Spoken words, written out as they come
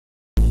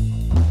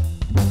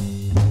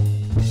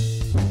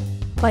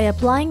By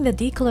applying the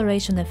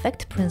decoloration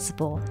effect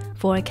principle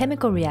for a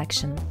chemical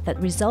reaction that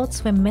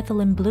results when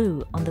methylene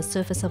blue on the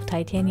surface of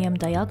titanium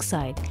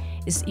dioxide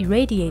is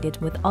irradiated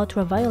with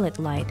ultraviolet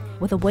light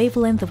with a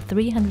wavelength of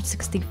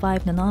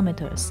 365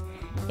 nanometers,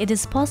 it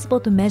is possible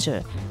to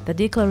measure the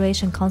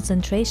decoloration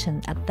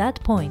concentration at that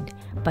point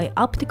by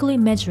optically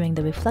measuring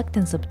the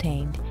reflectance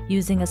obtained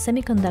using a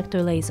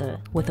semiconductor laser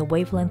with a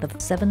wavelength of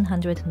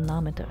 700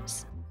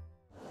 nanometers.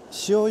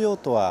 使用用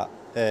途は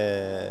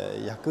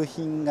薬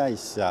品会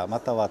社ま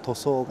たは塗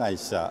装会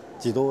社、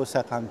自動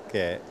車関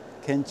係、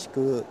建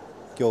築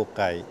業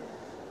界、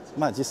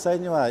実際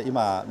には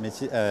今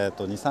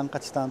二酸化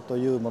チタンと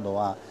いうもの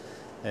は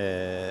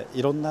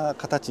いろんな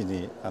形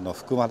に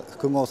複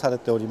合され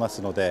ておりま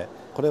すので、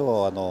これ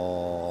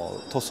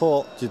を塗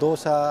装、自動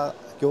車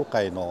業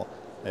界の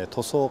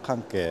塗装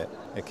関係、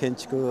建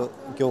築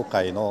業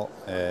界の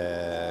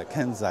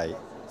建材、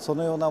そ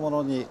のようなも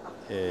のに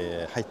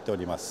入ってお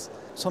ります。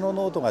その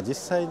濃度が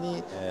実際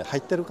に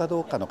入っているかど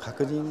うかの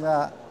確認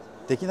が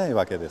できない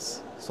わけで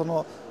す。そ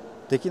の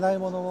できない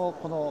ものを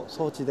この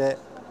装置で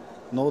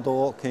濃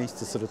度を検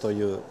出すると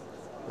いう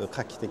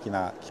画期的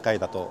な機械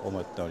だと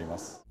思っておりま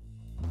す。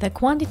The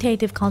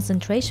quantitative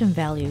concentration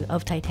value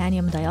of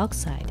titanium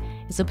dioxide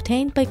is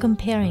obtained by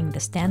comparing the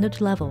standard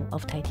level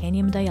of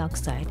titanium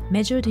dioxide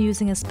measured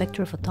using a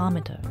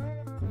spectrophotometer.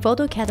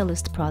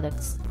 Photocatalyst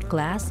products,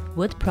 glass,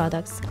 wood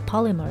products,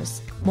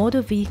 polymers,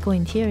 motor vehicle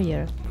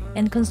interior,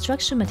 and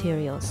construction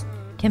materials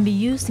can be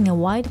used in a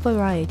wide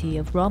variety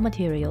of raw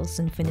materials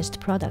and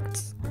finished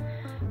products.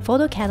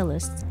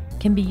 Photocatalysts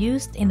can be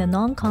used in the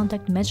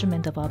non-contact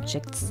measurement of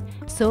objects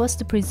so as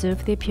to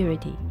preserve their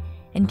purity,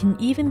 and can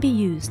even be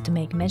used to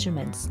make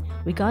measurements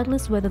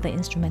regardless whether the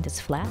instrument is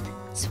flat,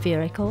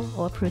 spherical,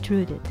 or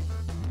protruded.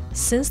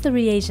 Since the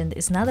reagent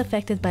is not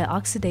affected by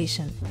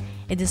oxidation,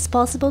 it is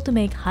possible to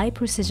make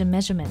high-precision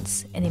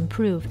measurements and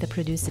improve the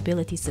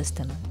producibility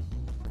system.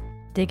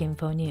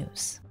 DigInfo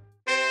News.